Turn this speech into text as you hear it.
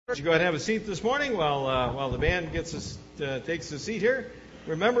You go ahead and have a seat this morning while the band takes a seat here.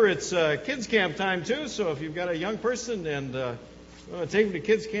 Remember, it's kids camp time too, so if you've got a young person and want to take them to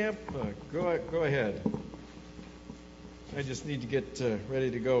kids camp, go ahead. I just need to get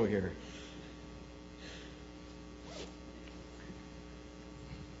ready to go here.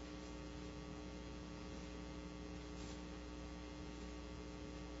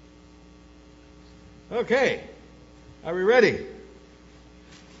 Okay, are we ready?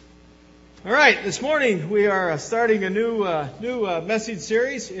 All right, this morning we are starting a new message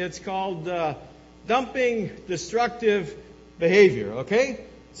series. It's called Dumping Destructive Behavior, okay?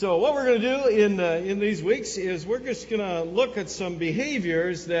 So what we're going to do in these weeks is we're just going to look at some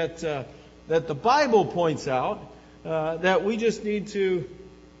behaviors that the Bible points out that we just need to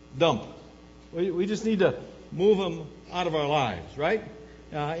dump. We just need to move them out of our lives, right?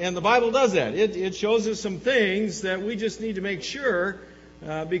 And the Bible does that. It shows us some things that we just need to make sure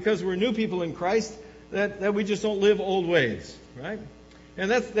because we're new people in Christ, that we just don't live old ways, right?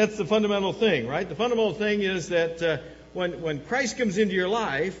 And that's the fundamental thing, right? The fundamental thing is that when Christ comes into your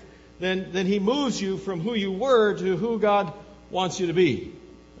life, then He moves you from who you were to who God wants you to be,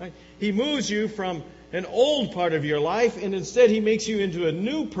 right? He moves you from an old part of your life, and instead He makes you into a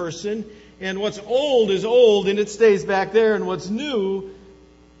new person, and what's old is old, and it stays back there, and what's new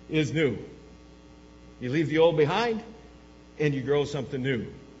is new. You leave the old behind, and you grow something new.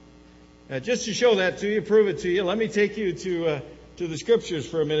 Just to show that to you, prove it to you, let me take you to the Scriptures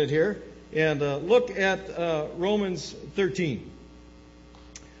for a minute here and look at Romans 13.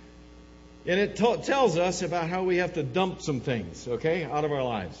 And it tells us about how we have to dump some things, okay, out of our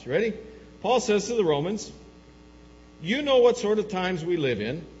lives. Ready? Paul says to the Romans, "You know what sort of times we live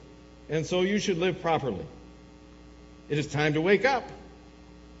in, and so you should live properly. It is time to wake up.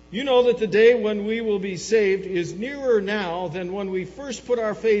 You know that the day when we will be saved is nearer now than when we first put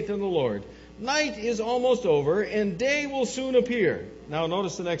our faith in the Lord. Night is almost over, and day will soon appear." Now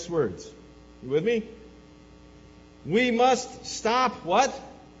notice the next words. You with me? We must stop what?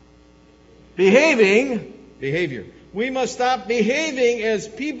 Behavior. We must stop behaving as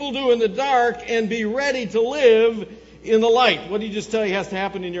people do in the dark and be ready to live in the light. What did he just tell you has to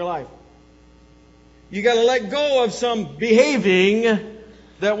happen in your life? You got to let go of some behaving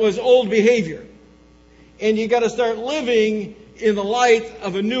that was old behavior. And you got to start living in the light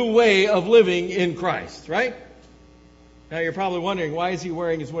of a new way of living in Christ, right? Now you're probably wondering, why is he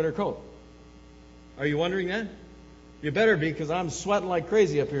wearing his winter coat? Are you wondering that? You better be, because I'm sweating like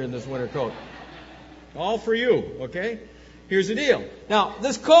crazy up here in this winter coat. All for you, okay? Here's the deal. Now,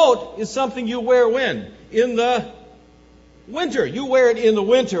 this coat is something you wear when? In the winter. You wear it in the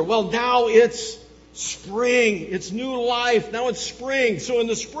winter. Well, now it's spring. It's new life. Now it's spring. So in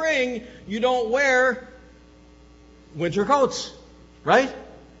the spring, you don't wear winter coats, right?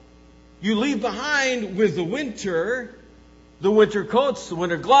 You leave behind with the winter coats, the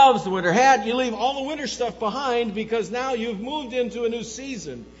winter gloves, the winter hat. You leave all the winter stuff behind because now you've moved into a new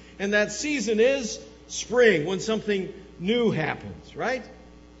season. And that season is spring, when something new happens, right?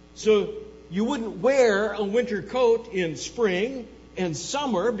 So you wouldn't wear a winter coat in spring and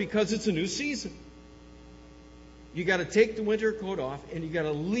summer because it's a new season. You got to take the winter coat off and you got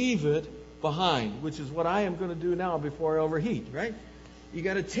to leave it behind, which is what I am going to do now before I overheat, right? You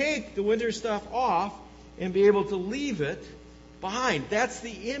got to take the winter stuff off and be able to leave it behind. That's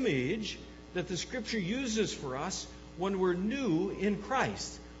the image that the Scripture uses for us when we're new in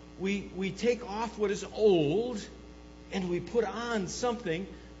Christ. We take off what is old and we put on something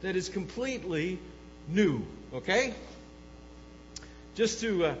that is completely new, okay? Just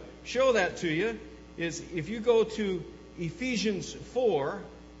to show that to you, is if you go to Ephesians 4,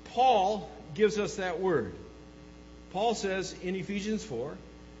 Paul gives us that word. Paul says in Ephesians 4,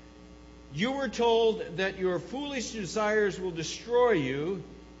 "You were told that your foolish desires will destroy you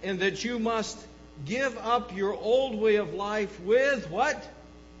and that you must give up your old way of life with" what?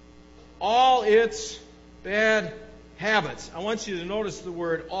 "All its bad habits." I want you to notice the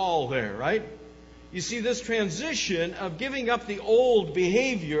word "all" there, right? You see, this transition of giving up the old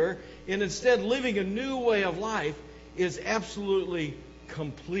behavior and instead living a new way of life is absolutely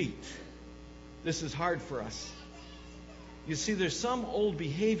complete. This is hard for us. You see, there's some old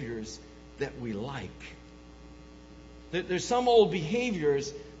behaviors that we like. There's some old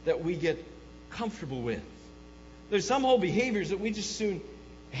behaviors that we get comfortable with. There's some old behaviors that we just soon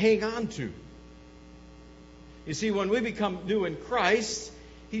hang on to. You see, when we become new in Christ,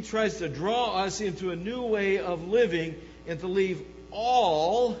 He tries to draw us into a new way of living and to leave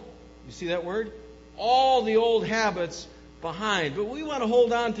all, you see that word? All the old habits behind. But we want to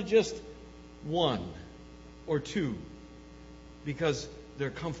hold on to just one or two because they're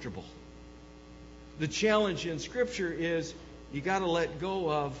comfortable. The challenge in Scripture is you got to let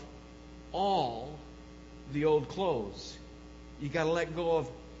go of all the old clothes. You got to let go of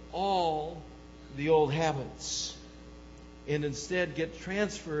all the old habits and instead get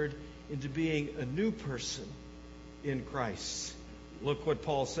transferred into being a new person in Christ. Look what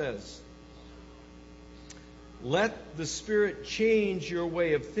Paul says. Let the Spirit change your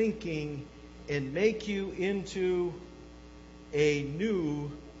way of thinking and make you into a new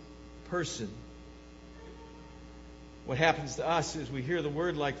person. What happens to us is we hear the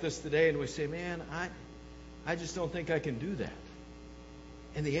word like this today and we say, man, I just don't think I can do that.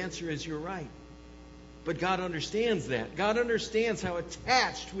 And the answer is, you're right. But God understands that. God understands how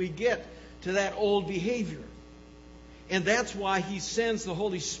attached we get to that old behavior. And that's why He sends the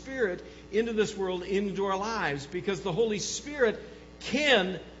Holy Spirit into this world, into our lives, because the Holy Spirit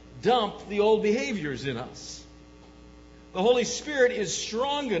can dump the old behaviors in us. The Holy Spirit is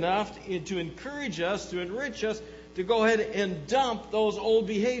strong enough to encourage us, to enrich us, to go ahead and dump those old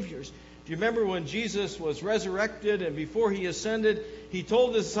behaviors. Do you remember when Jesus was resurrected and before He ascended, He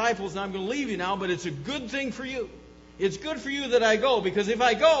told His disciples, I'm going to leave you now, but it's a good thing for you. It's good for you that I go, because if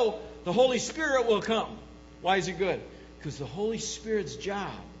I go, the Holy Spirit will come. Why is it good? Because the Holy Spirit's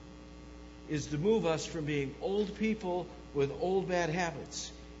job is to move us from being old people with old bad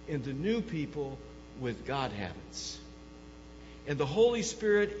habits into new people with God habits. And the Holy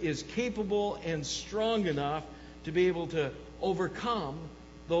Spirit is capable and strong enough to be able to overcome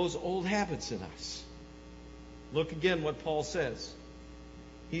those old habits in us. Look again what Paul says.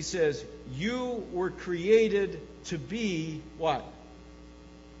 He says, you were created to be what?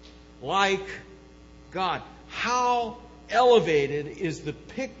 Like God. How elevated is the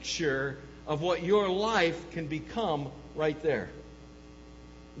picture of what your life can become right there?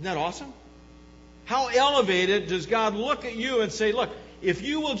 Isn't that awesome? How elevated does God look at you and say, look, if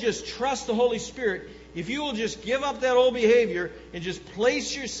you will just trust the Holy Spirit, if you will just give up that old behavior and just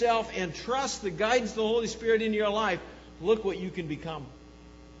place yourself and trust the guidance of the Holy Spirit in your life, look what you can become.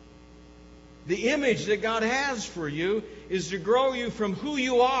 The image that God has for you is to grow you from who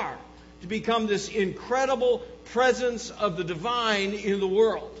you are to become this incredible presence of the divine in the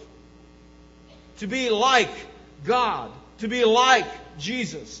world. To be like God, to be like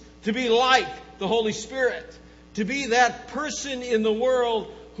Jesus, to be like the Holy Spirit, to be that person in the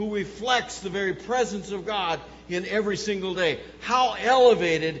world who reflects the very presence of God in every single day. How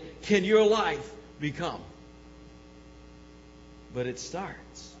elevated can your life become? But it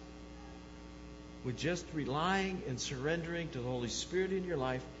starts with just relying and surrendering to the Holy Spirit in your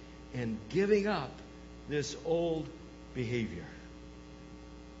life and giving up this old behavior.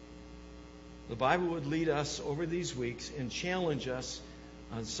 The Bible would lead us over these weeks and challenge us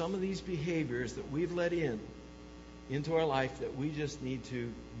on some of these behaviors that we've let into our life that we just need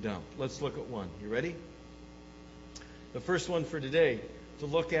to dump. Let's look at one. You ready? The first one for today to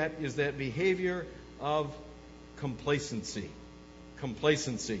look at is that behavior of complacency.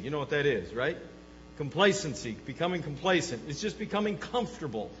 Complacency. You know what that is, right? Complacency. Becoming complacent. It's just becoming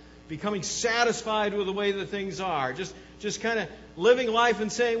comfortable. Becoming satisfied with the way that things are. Just kind of living life and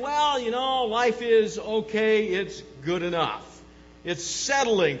saying, well, you know, life is okay. It's good enough. It's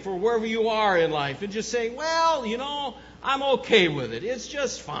settling for wherever you are in life and just saying, well, you know, I'm okay with it. It's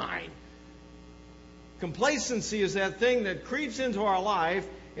just fine. Complacency is that thing that creeps into our life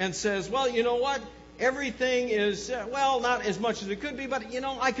and says, well, you know what? Everything is, well, not as much as it could be, but, you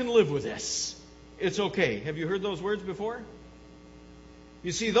know, I can live with this. It's okay. Have you heard those words before?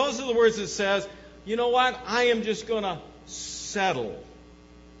 You see, those are the words that says, you know what? I am just going to settle.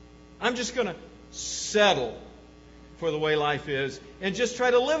 I'm just going to settle for the way life is and just try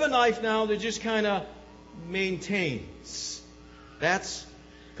to live a life now that just kind of maintains. That's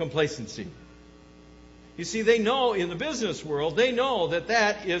complacency. You see, they know in the business world, they know that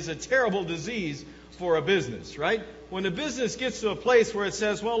that is a terrible disease for a business, right? When a business gets to a place where it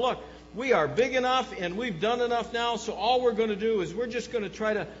says, well, look, we are big enough and we've done enough now, so all we're going to do is we're just going to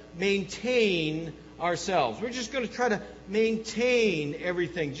try to maintain ourselves. We're just going to try to maintain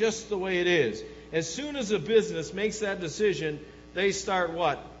everything just the way it is. As soon as a business makes that decision, they start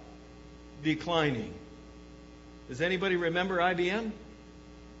what? Declining. Does anybody remember IBM?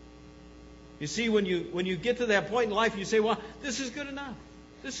 You see, when you get to that point in life, you say, well, this is good enough.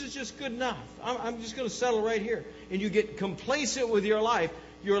 This is just good enough. I'm just going to settle right here. And you get complacent with your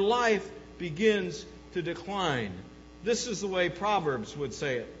life begins to decline. This is the way Proverbs would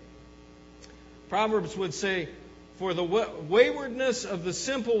say it. Proverbs would say, for the waywardness of the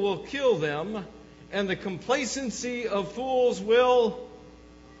simple will kill them, and the complacency of fools will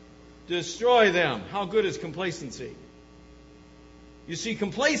destroy them. How good is complacency? You see,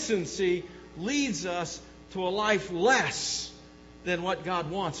 complacency leads us to a life less than what God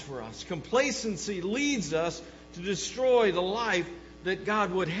wants for us. Complacency leads us to destroy the life that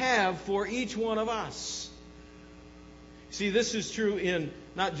God would have for each one of us. See, this is true in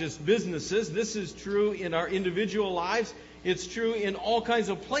not just businesses. This is true in our individual lives. It's true in all kinds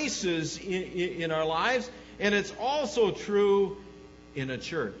of places in our lives. And it's also true in a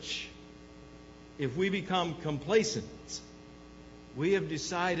church. If we become complacent, we have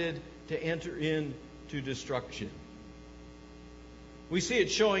decided to enter into destruction. We see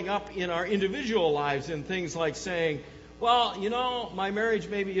it showing up in our individual lives in things like saying, well, you know, my marriage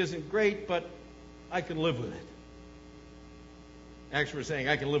maybe isn't great, but I can live with it. Actually, we're saying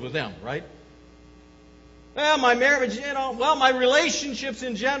I can live with them, right? Well, my marriage, my relationships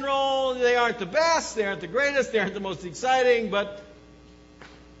in general, they aren't the best, they aren't the greatest, they aren't the most exciting, but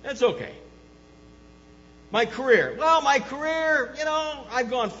that's okay. My career, I've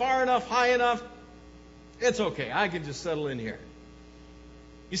gone far enough, high enough, it's okay, I can just settle in here.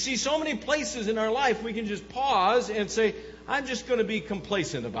 You see, so many places in our life we can just pause and say, I'm just going to be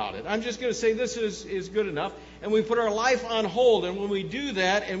complacent about it. I'm just going to say this is good enough. And we put our life on hold. And when we do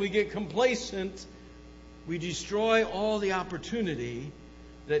that and we get complacent, we destroy all the opportunity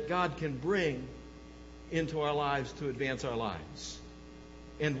that God can bring into our lives to advance our lives.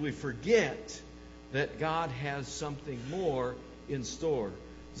 And we forget that God has something more in store.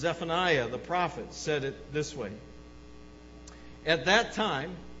 Zephaniah, the prophet, said it this way. At that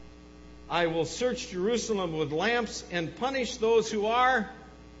time, I will search Jerusalem with lamps and punish those who are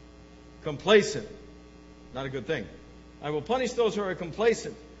complacent. Not a good thing. I will punish those who are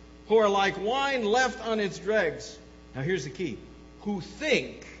complacent, who are like wine left on its dregs. Now here's the key. Who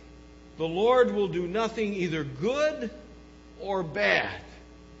think the Lord will do nothing either good or bad.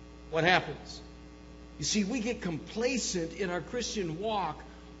 What happens? You see, we get complacent in our Christian walk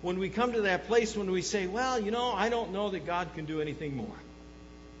when we come to that place when we say, well, I don't know that God can do anything more.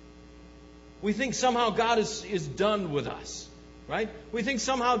 We think somehow God is done with us, right? We think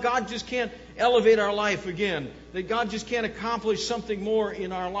somehow God just can't elevate our life again, that God just can't accomplish something more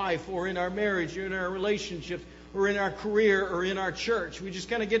in our life or in our marriage or in our relationships or in our career or in our church. We just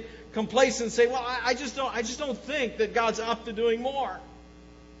kind of get complacent and say, well, I just don't think that God's up to doing more.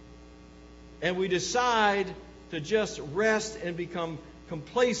 And we decide to just rest and become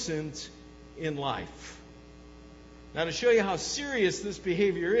complacent in life. Now, to show you how serious this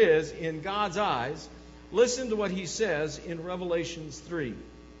behavior is in God's eyes, listen to what he says in Revelation 3.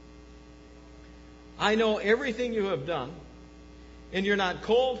 I know everything you have done, and you're not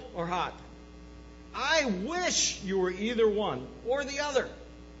cold or hot. I wish you were either one or the other.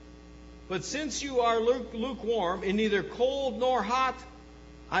 But since you are lukewarm and neither cold nor hot,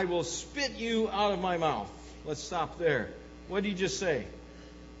 I will spit you out of my mouth. Let's stop there. What did he just say?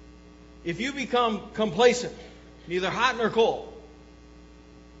 If you become complacent, neither hot nor cold,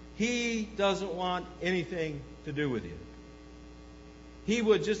 he doesn't want anything to do with you. He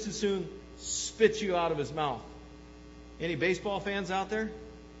would just as soon spit you out of his mouth. Any baseball fans out there?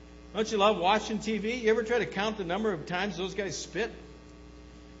 Don't you love watching TV? You ever try to count the number of times those guys spit?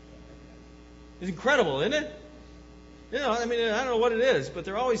 It's incredible, isn't it? I don't know what it is, but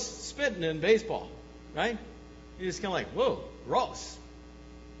they're always spitting in baseball, right? You're just kind of like, whoa, gross,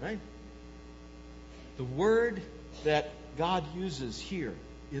 right? The word that God uses here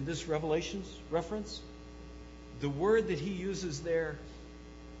in this Revelations reference, the word that he uses there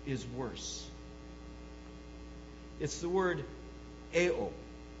is worse. It's the word eo,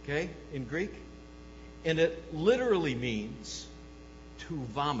 okay, in Greek. And it literally means to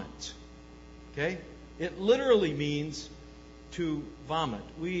vomit, okay? It literally means to vomit.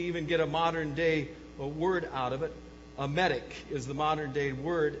 We even get a modern day word out of it. Emetic is the modern day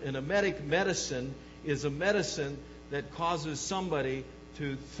word. An emetic medicine is a medicine that causes somebody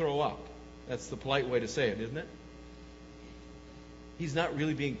to throw up. That's the polite way to say it, isn't it? He's not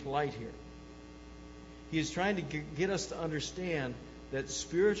really being polite here. He is trying to get us to understand that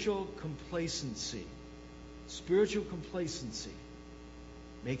spiritual complacency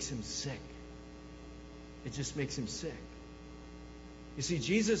makes him sick. It just makes him sick. You see,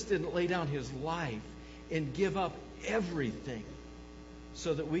 Jesus didn't lay down his life and give up everything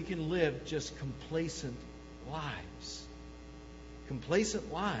so that we can live just complacent lives.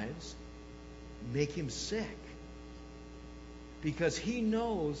 Complacent lives make him sick because he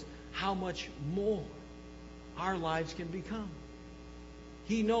knows how much more our lives can become.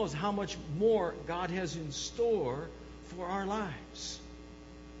 He knows how much more God has in store for our lives.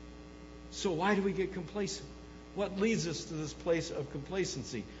 So why do we get complacent? What leads us to this place of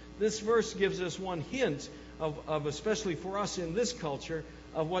complacency? This verse gives us one hint of especially for us in this culture,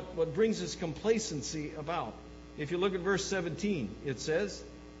 of what brings us complacency about. If you look at verse 17, it says,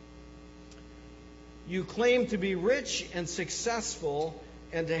 "You claim to be rich and successful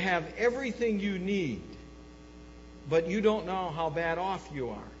and to have everything you need, but you don't know how bad off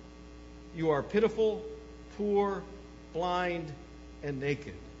you are. You are pitiful, poor, blind, and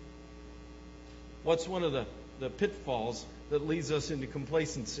naked." What's one of the pitfalls that leads us into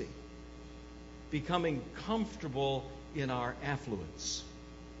complacency? Becoming comfortable in our affluence.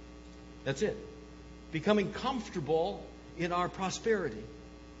 That's it. Becoming comfortable in our prosperity.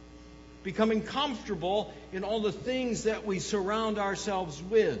 Becoming comfortable in all the things that we surround ourselves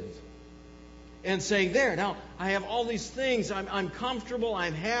with. And saying, there, now I have all these things. I'm comfortable.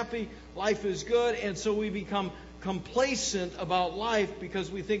 I'm happy. Life is good. And so we become complacent about life because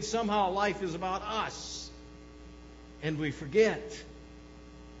we think somehow life is about us. And we forget.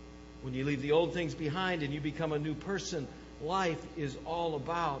 When you leave the old things behind and you become a new person, life is all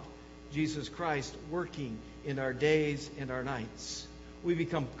about Jesus Christ working in our days and our nights. We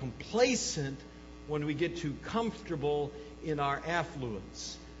become complacent when we get too comfortable in our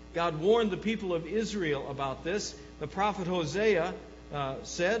affluence. God warned the people of Israel about this. The prophet Hosea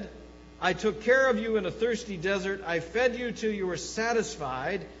said, "I took care of you in a thirsty desert. I fed you till you were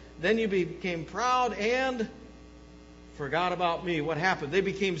satisfied. Then you became proud and forgot about me." What happened? They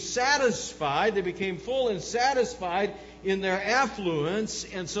became satisfied. They became full and satisfied in their affluence,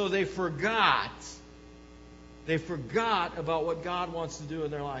 and so they forgot. They forgot about what God wants to do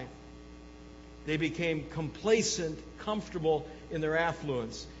in their life. They became complacent, comfortable in their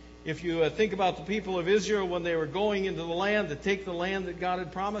affluence. If you think about the people of Israel when they were going into the land to take the land that God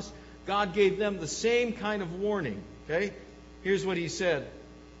had promised, God gave them the same kind of warning. Okay? Here's what He said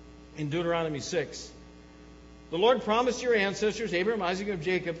in Deuteronomy 6. "The Lord promised your ancestors, Abraham, Isaac, and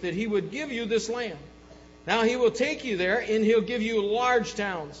Jacob, that He would give you this land. Now He will take you there, and He'll give you large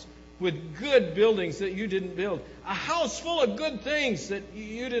towns with good buildings that you didn't build. A house full of good things that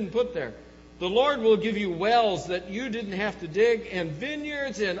you didn't put there. The Lord will give you wells that you didn't have to dig, and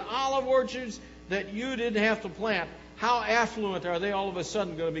vineyards and olive orchards that you didn't have to plant." How affluent are they all of a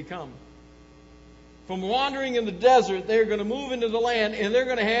sudden going to become? From wandering in the desert, they're going to move into the land, and they're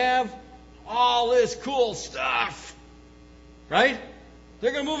going to have all this cool stuff. Right?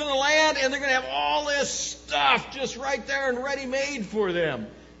 They're going to move in the land, and they're going to have all this stuff just right there and ready-made for them.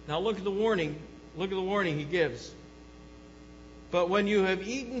 Now look at the warning. Look at the warning He gives. "But when you have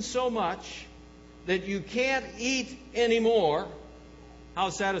eaten so much that you can't eat anymore," how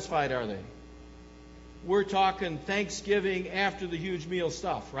satisfied are they? We're talking Thanksgiving after the huge meal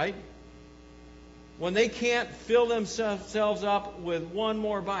stuff, right? When they can't fill themselves up with one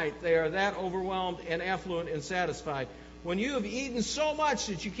more bite, they are that overwhelmed and affluent and satisfied. When you have eaten so much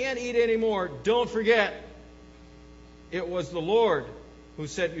that you can't eat anymore, don't forget, it was the Lord who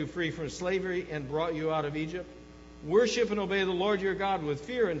set you free from slavery and brought you out of Egypt. Worship and obey the Lord your God with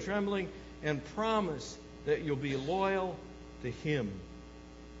fear and trembling, and promise that you'll be loyal to Him.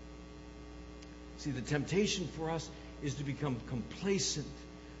 See, the temptation for us is to become complacent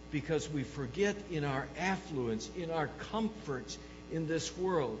because we forget in our affluence, in our comforts in this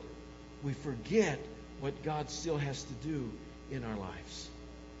world, we forget what God still has to do in our lives.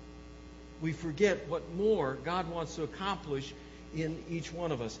 We forget what more God wants to accomplish in each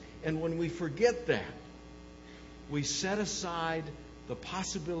one of us. And when we forget that, we set aside the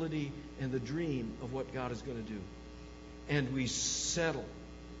possibility and the dream of what God is going to do. And we settle.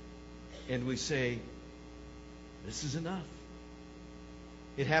 And we say, this is enough.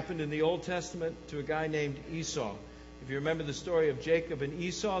 It happened in the Old Testament to a guy named Esau. If you remember the story of Jacob and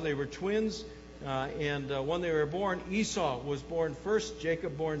Esau, they were twins. And when they were born, Esau was born first,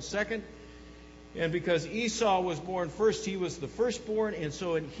 Jacob born second. And because Esau was born first, he was the firstborn, and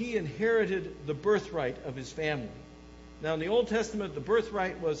so he inherited the birthright of his family. Now, in the Old Testament, the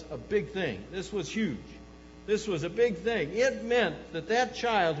birthright was a big thing. This was huge. This was a big thing. It meant that that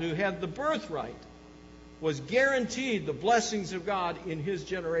child who had the birthright was guaranteed the blessings of God in his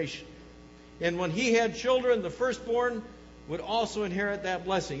generation. And when he had children, the firstborn would also inherit that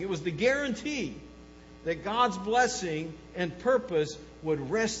blessing. It was the guarantee that God's blessing and purpose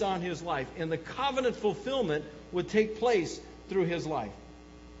would rest on his life, and the covenant fulfillment would take place through his life.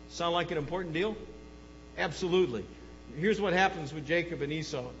 Sound like an important deal? Absolutely. Here's what happens with Jacob and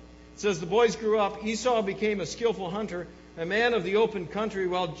Esau. It says the boys grew up. Esau became a skillful hunter, a man of the open country,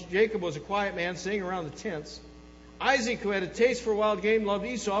 while Jacob was a quiet man sitting around the tents. Isaac, who had a taste for wild game, loved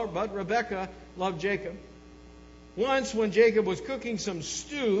Esau, but Rebekah loved Jacob. Once, when Jacob was cooking some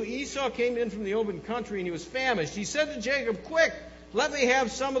stew, Esau came in from the open country, and he was famished. He said to Jacob, "Quick, let me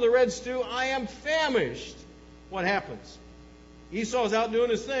have some of the red stew. I am famished." what happens? Esau's out doing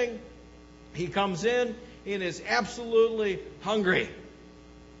his thing. He comes in and is absolutely hungry.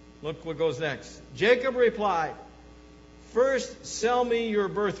 Look what goes next. Jacob replied, "First sell me your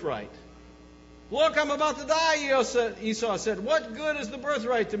birthright." "Look, I'm about to die," Esau said. "What good is the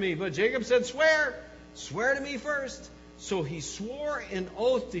birthright to me?" But Jacob said, Swear to me first. So he swore an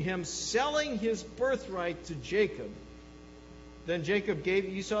oath to him, selling his birthright to Jacob. Then Jacob gave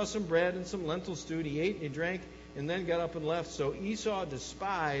Esau some bread and some lentil stew. He ate and he drank and then got up and left. So Esau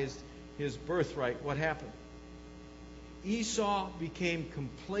despised his birthright. What happened? Esau became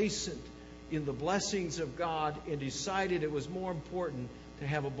complacent in the blessings of God and decided it was more important to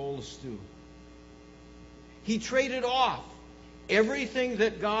have a bowl of stew. He traded off everything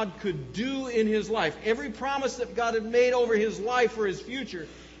that God could do in his life, every promise that God had made over his life or his future.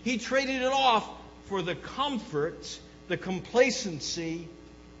 He traded it off for the comfort, the complacency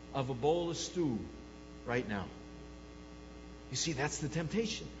of a bowl of stew right now. You see, that's the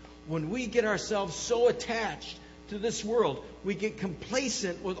temptation. When we get ourselves so attached to this world, we get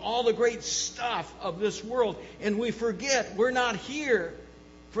complacent with all the great stuff of this world, and we forget we're not here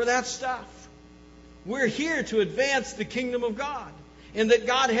for that stuff. We're here to advance the kingdom of God, and that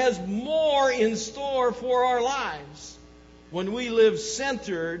God has more in store for our lives when we live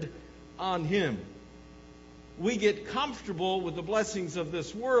centered on Him. We get comfortable with the blessings of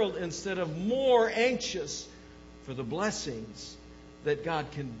this world instead of more anxious for the blessings that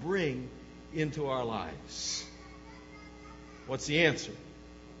God can bring into our lives. What's the answer?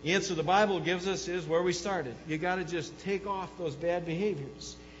 The answer the Bible gives us is where we started. You got to just take off those bad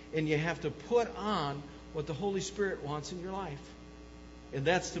behaviors, and you have to put on what the Holy Spirit wants in your life. And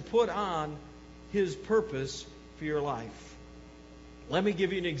that's to put on His purpose for your life. Let me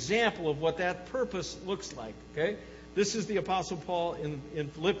give you an example of what that purpose looks like. Okay? This is the Apostle Paul in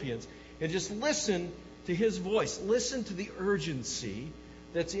Philippians. And just listen to his voice. Listen to the urgency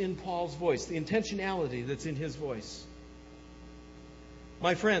that's in Paul's voice, the intentionality that's in his voice.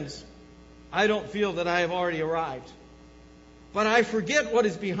 My friends, I don't feel that I have already arrived, but I forget what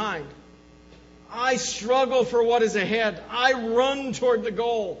is behind. I struggle for what is ahead. I run toward the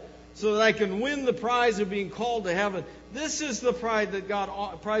goal so that I can win the prize of being called to heaven. This is the prize that God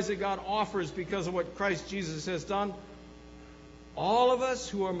offers because of what Christ Jesus has done. All of us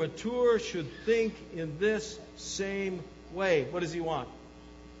who are mature should think in this same way. What does He want?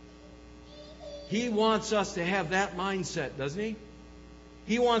 He wants us to have that mindset, doesn't He?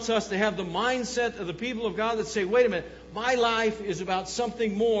 He wants us to have the mindset of the people of God that say, wait a minute, my life is about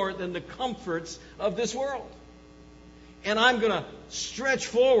something more than the comforts of this world. And I'm going to stretch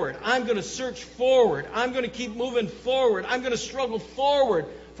forward. I'm going to search forward. I'm going to keep moving forward. I'm going to struggle forward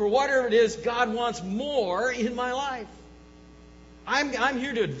for whatever it is God wants more in my life. I'm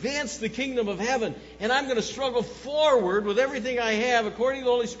here to advance the kingdom of heaven, and I'm going to struggle forward with everything I have according to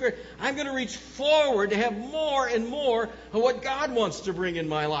the Holy Spirit. I'm going to reach forward to have more and more of what God wants to bring in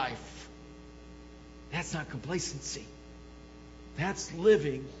my life. That's not complacency. That's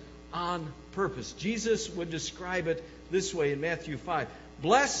living on purpose. Jesus would describe it this way in Matthew 5.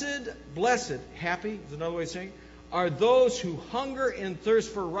 Blessed, happy is another way of saying it, are those who hunger and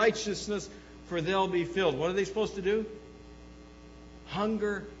thirst for righteousness, for they'll be filled. What are they supposed to do?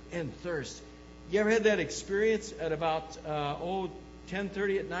 Hunger and thirst. You ever had that experience at about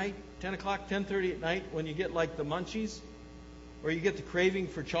 10:30 at night, 10 o'clock, 10:30 at night, when you get like the munchies, or you get the craving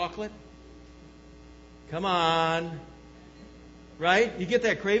for chocolate? Come on. Right? You get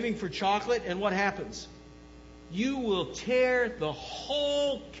that craving for chocolate, and what happens? You will tear the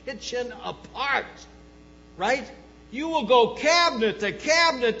whole kitchen apart. Right? You will go cabinet to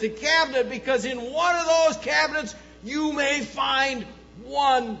cabinet to cabinet, because in one of those cabinets you may find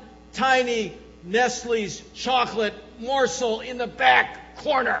one tiny Nestle's chocolate morsel in the back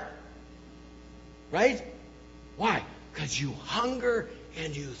corner. Right? Why? Because you hunger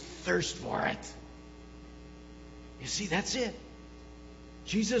and you thirst for it. You see, that's it.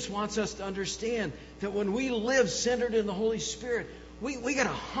 Jesus wants us to understand that when we live centered in the Holy Spirit, we got to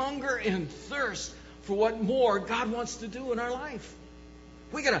hunger and thirst for what more God wants to do in our life.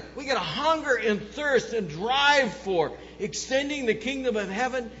 We gotta hunger and thirst and drive for extending the kingdom of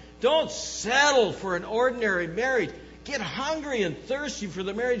heaven. Don't settle for an ordinary marriage. Get hungry and thirsty for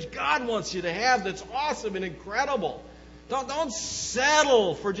the marriage God wants you to have that's awesome and incredible. Don't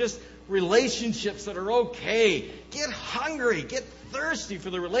settle for just relationships that are okay. Get hungry, get thirsty for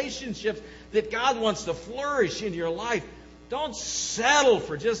the relationships that God wants to flourish in your life. Don't settle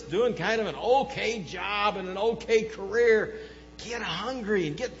for just doing kind of an okay job and an okay career. Get hungry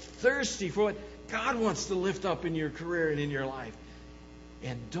and get thirsty for what God wants to lift up in your career and in your life.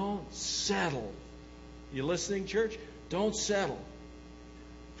 And don't settle You listening, church? Don't settle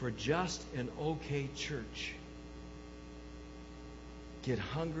for just an okay church. Get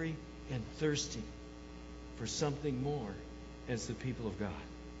hungry and thirsty for something more as the people of God.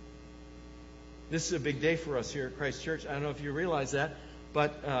 This is a big day for us here at Christ Church. I don't know if you realize that,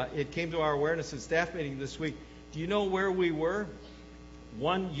 but it came to our awareness at staff meeting this week. Do you know where we were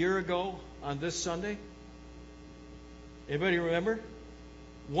 1 year ago on this Sunday? Anybody remember?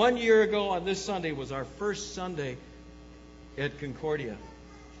 1 year ago on this Sunday was our first Sunday at Concordia.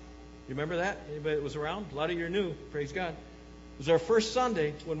 You remember that? Anybody that was around? A lot of you are new. Praise God. It was our first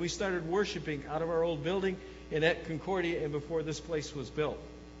Sunday when we started worshiping out of our old building and at Concordia and before this place was built.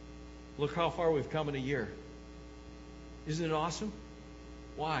 Look how far we've come in a year. Isn't it awesome?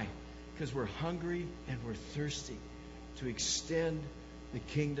 Why? Because we're hungry and we're thirsty to extend the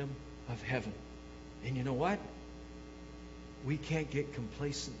kingdom of heaven. And you know what? We can't get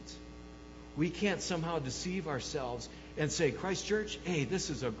complacent. We can't somehow deceive ourselves and say, Christ Church, hey, this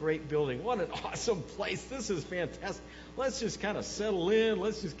is a great building. What an awesome place. This is fantastic. Let's just kind of settle in.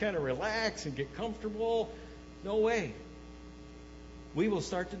 Let's just kind of relax and get comfortable. No way. We will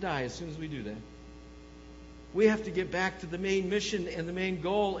start to die as soon as we do that. We have to get back to the main mission and the main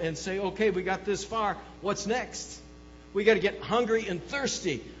goal and say, okay, we got this far. What's next? We got to get hungry and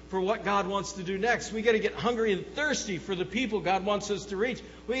thirsty for what God wants to do next. We got to get hungry and thirsty for the people God wants us to reach.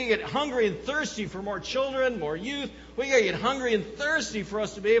 We got to get hungry and thirsty for more children, more youth. We got to get hungry and thirsty for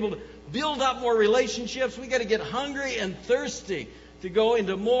us to be able to build up more relationships. We got to get hungry and thirsty to go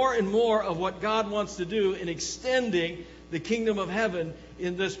into more and more of what God wants to do in extending the kingdom of heaven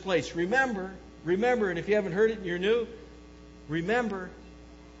in this place. Remember, and if you haven't heard it and you're new, remember,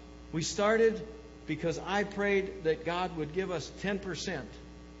 we started because I prayed that God would give us 10%,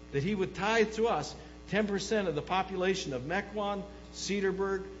 that He would tithe to us 10% of the population of Mequon,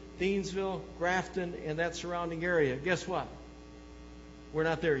 Cedarburg, Thiensville, Grafton, and that surrounding area. Guess what? We're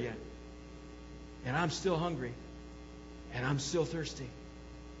not there yet. And I'm still hungry. And I'm still thirsty.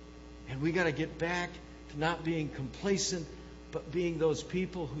 And we got to get back to not being complacent, but being those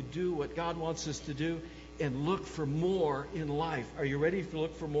people who do what God wants us to do and look for more in life. Are you ready to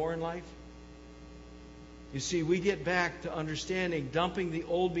look for more in life? You see, we get back to understanding, dumping the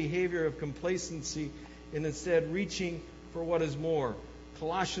old behavior of complacency and instead reaching for what is more.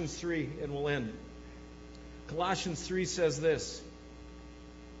 Colossians 3, and we'll end. Colossians 3 says this.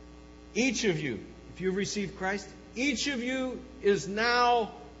 Each of you, if you've received Christ, each of you is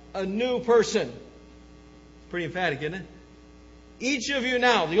now a new person. Pretty emphatic, isn't it? Each of you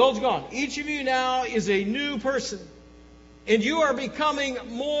now, the old's gone. Each of you now is a new person. And you are becoming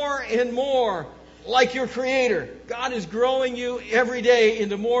more and more like your Creator. God is growing you every day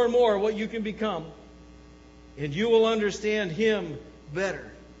into more and more what you can become. And you will understand Him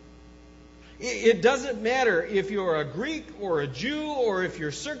better. It doesn't matter if you're a Greek or a Jew or if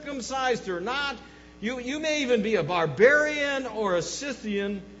you're circumcised or not. You may even be a barbarian or a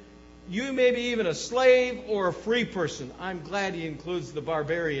Scythian. You may be even a slave or a free person. I'm glad He includes the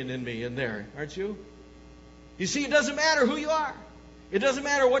barbarian in me in there, aren't you? You see, it doesn't matter who you are. It doesn't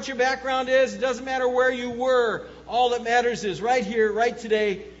matter what your background is. It doesn't matter where you were. All that matters is right here, right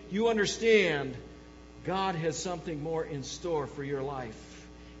today, you understand God has something more in store for your life.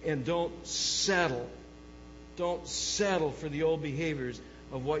 And don't settle. Don't settle for the old behaviors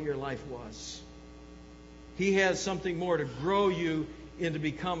of what your life was. He has something more to grow you into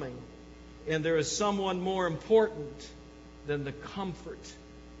becoming. And there is someone more important than the comfort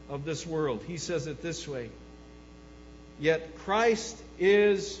of this world. He says it this way. Yet Christ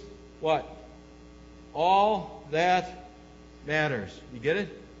is what? All that matters. You get it?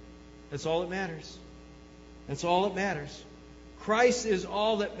 That's all that matters. That's all that matters. Christ is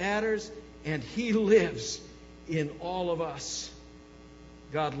all that matters, and He lives in all of us.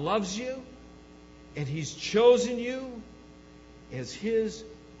 God loves you, and He's chosen you as His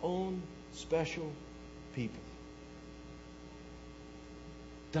own special people.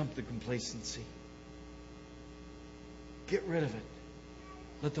 Dump the complacency. Get rid of it.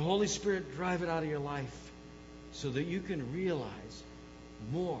 Let the Holy Spirit drive it out of your life so that you can realize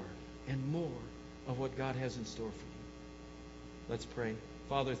more and more of what God has in store for you. Let's pray.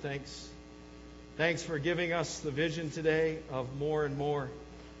 Father, thanks. Thanks for giving us the vision today of more and more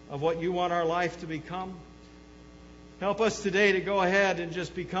of what you want our life to become. Help us today to go ahead and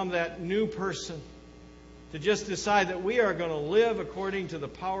just become that new person. To just decide that we are going to live according to the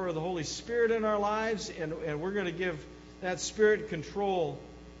power of the Holy Spirit in our lives, and we're going to give that Spirit control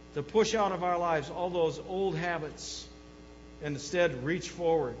to push out of our lives all those old habits and instead reach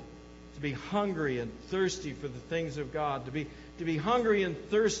forward, to be hungry and thirsty for the things of God, to to be hungry and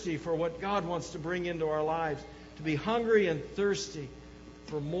thirsty for what God wants to bring into our lives, to be hungry and thirsty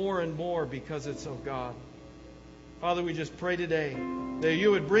for more and more because it's of God. Father, we just pray today that you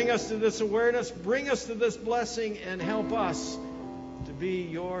would bring us to this awareness, bring us to this blessing, and help us to be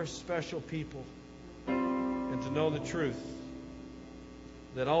your special people and to know the truth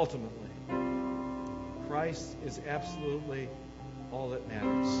that ultimately Christ is absolutely all that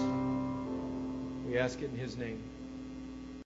matters. We ask it in His name.